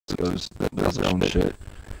those their own shit.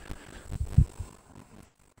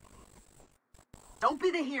 Don't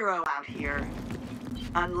be the hero out here.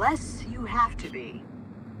 Unless you have to be.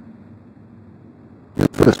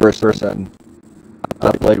 For this first person,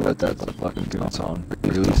 I played with that's a fucking good song.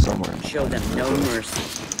 Released somewhere. Show them no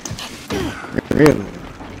mercy. Really?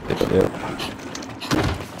 Yeah.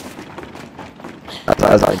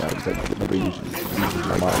 As I know, because nobody uses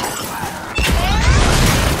my mind.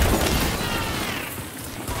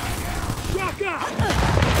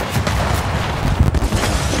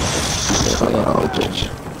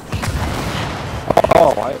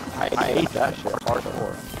 Oh, I hate that shit.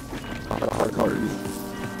 Hardcore. Hardcore.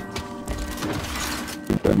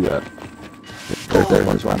 Yeah. Right there,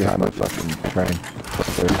 there's one behind my fucking train.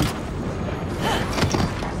 Right there.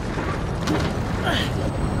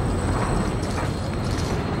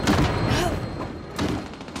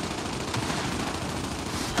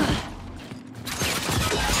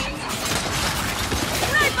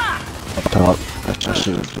 Up top. That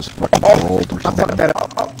shit is just fucking gold or something. Fuck that up.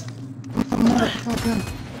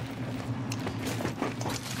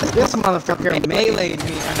 This motherfucker meleeed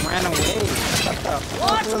me and ran away.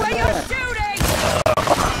 Watch where you're shooting!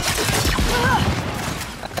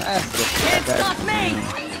 It's not me!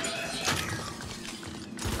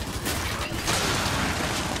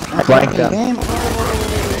 Flank them.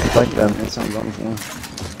 Flank them. That's what I'm going for.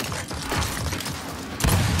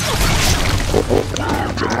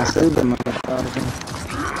 I saved them, motherfucker.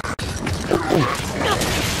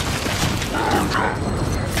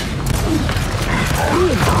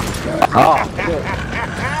 Oh, shit.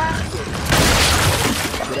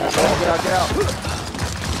 Get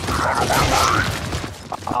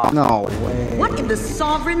out. No way. What in the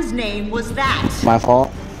Sovereign's name was that? My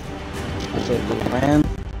fault. I should have ran.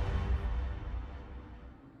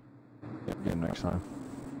 Get him next time.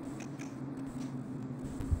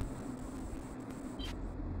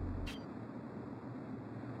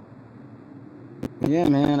 Yeah,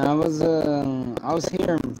 man, I was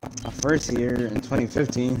here my first year in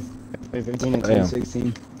 2015 and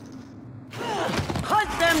 2016. Hunt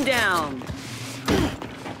them down!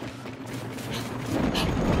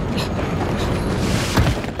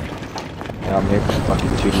 Yeah, I'm here for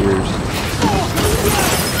fucking 2 years.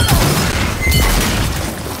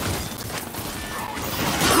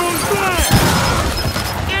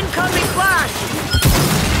 Incoming flash!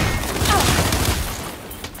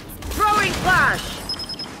 Throwing flash!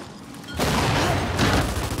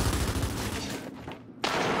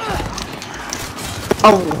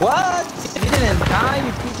 Oh, what? He didn't die,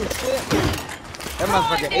 you piece of shit. That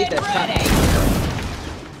motherfucker ate that shit.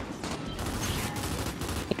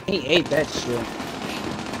 He ate that shit.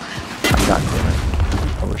 God damn it.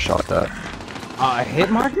 I would've shot that. A hit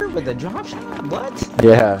marker with a drop shot? What?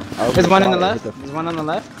 Yeah. There's one on the left. There's one on the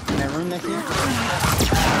left. In that room next to you.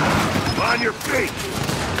 On your feet!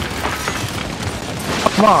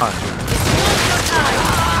 Come on.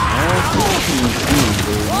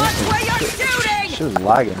 Watch where you're shooting! She was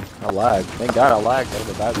lagging. I lagged. Thank God I lagged. That was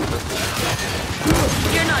a bad one.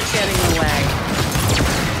 You're not getting away.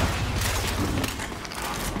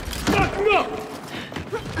 Knock him up!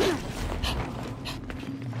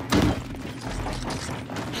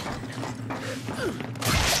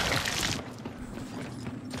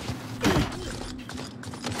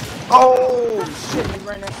 Oh shit! He's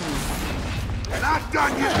right next to me. You're not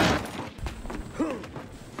done yet!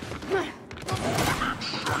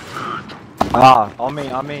 Ah, on me.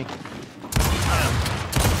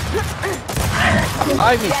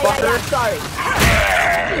 Ivy, fucker.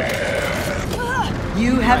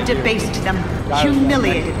 You have debased them,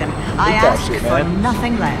 humiliated them. I ask for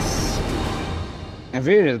nothing less. If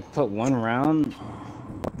you had put one round,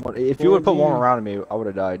 If you would put one around me, I would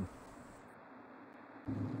have died.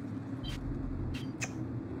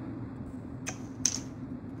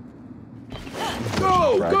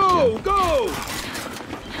 Go! Go! Go!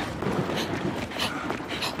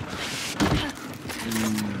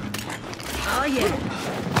 Oh yeah.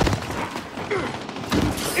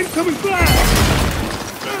 Incoming flash!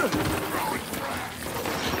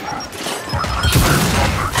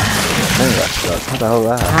 Dang, that sucks. What the hell is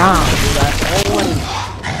that?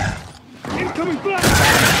 Incoming flash!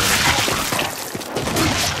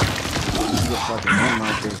 get fucking hit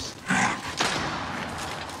markers.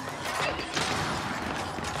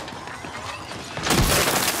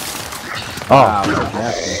 Oh, Wow,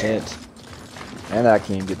 that's a hit. and that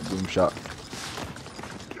can't get the boom shot.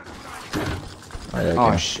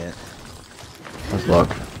 Oh shit. That's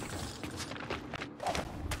luck.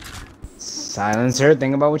 Silencer,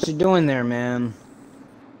 think about what you're doing there, man.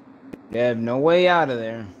 You have no way out of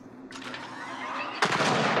there.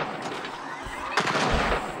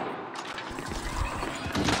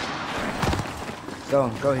 Go,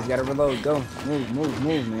 go. He's got to reload. Go. Move, move,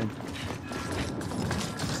 move, man.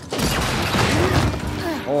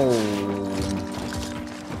 Oh.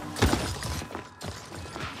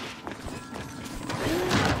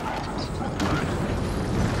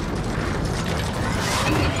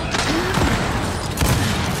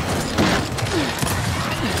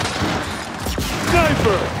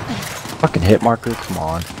 Fucking hit marker, come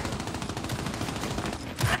on.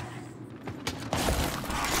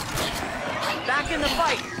 Back in the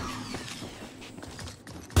fight.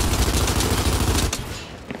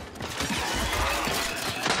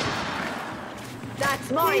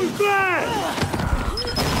 That's mine. Who's that?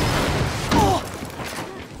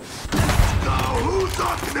 Now, who's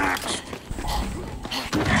up next?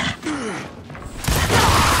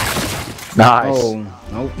 Nice. Oh,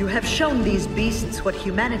 nope. You have shown these beasts what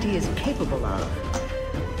humanity is capable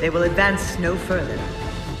of. They will advance no further.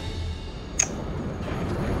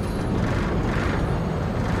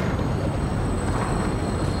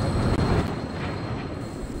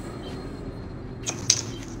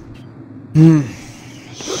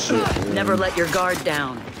 Never let your guard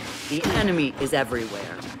down. The enemy is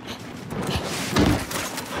everywhere.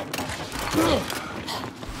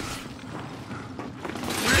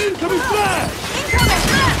 Incoming flash! Incoming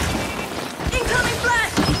flash! Incoming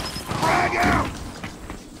flash! Frag out!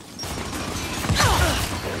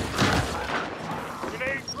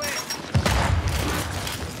 Grenade plant!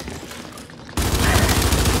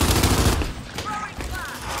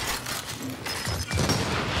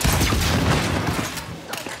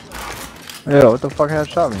 Yeah, what the fuck has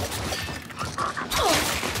shot me?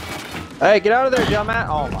 Hey, get out of there, dumbass!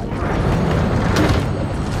 Oh my god.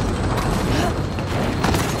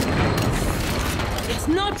 It's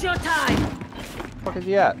not your time! Where the fuck is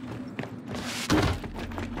he at?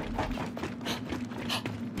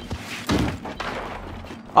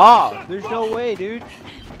 Oh, there's no way, dude.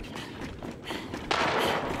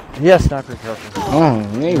 Yes, sniper, careful. Oh,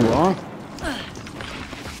 there you are.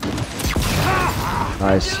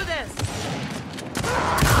 Nice. Do this!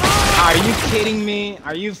 Are you kidding me?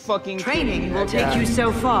 Are you fucking Training kidding will me? take you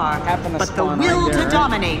so far, Happened to but the spawn will right there. to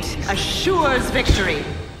dominate assures victory.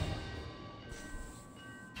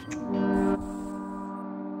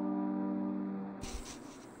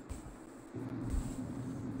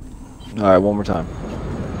 Alright, one more time.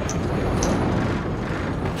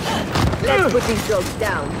 Let's put these dogs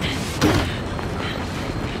down.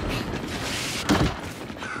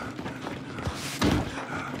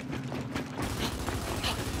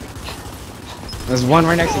 There's one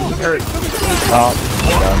right next to you. Hurt. Oh,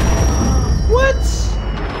 What?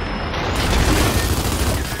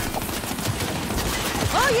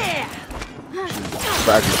 Oh yeah!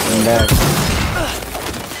 fractured Back.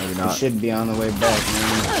 maybe You not. should be on the way back,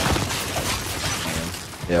 man.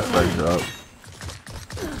 Yeah, fractured up.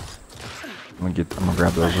 I'm gonna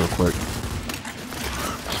grab those real quick.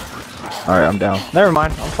 Alright, I'm down. Never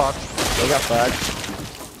mind, I'm fucked. They got fragged.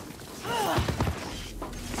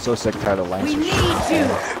 So sick tired of We Lancers. need to.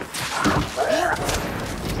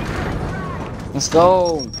 Let's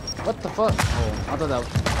go. What the fuck? Oh, I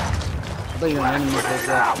thought you were an enemy for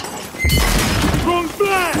that. Wrong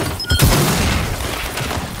flag!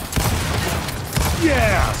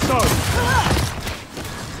 Yeah, sorry.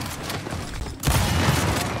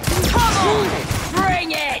 Come on!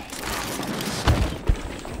 Bring it!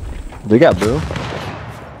 They got Boo.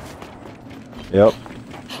 Yep.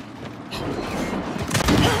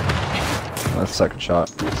 That's second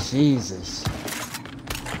shot. Jesus.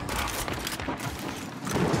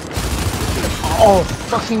 Oh,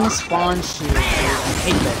 fucking spawn shit. Dude. I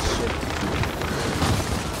hate that shit.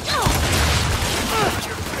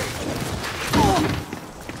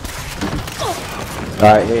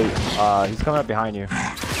 Alright, hey, he's coming up behind you.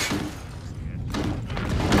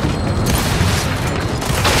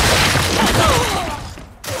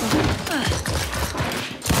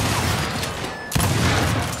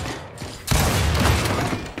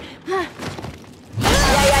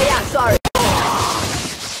 Yeah, sorry.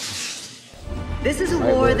 This is a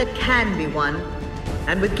war that can be won.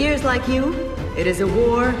 And with gears like you, it is a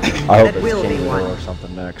war I hope that it's will King be of the Hill won. or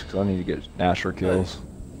something next, because I need to get Nasher kills.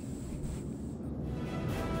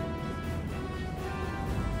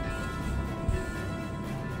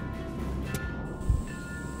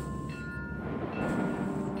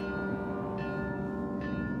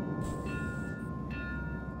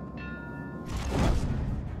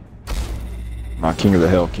 King of the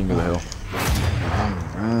Hill, King of the Hill.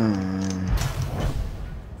 Alright.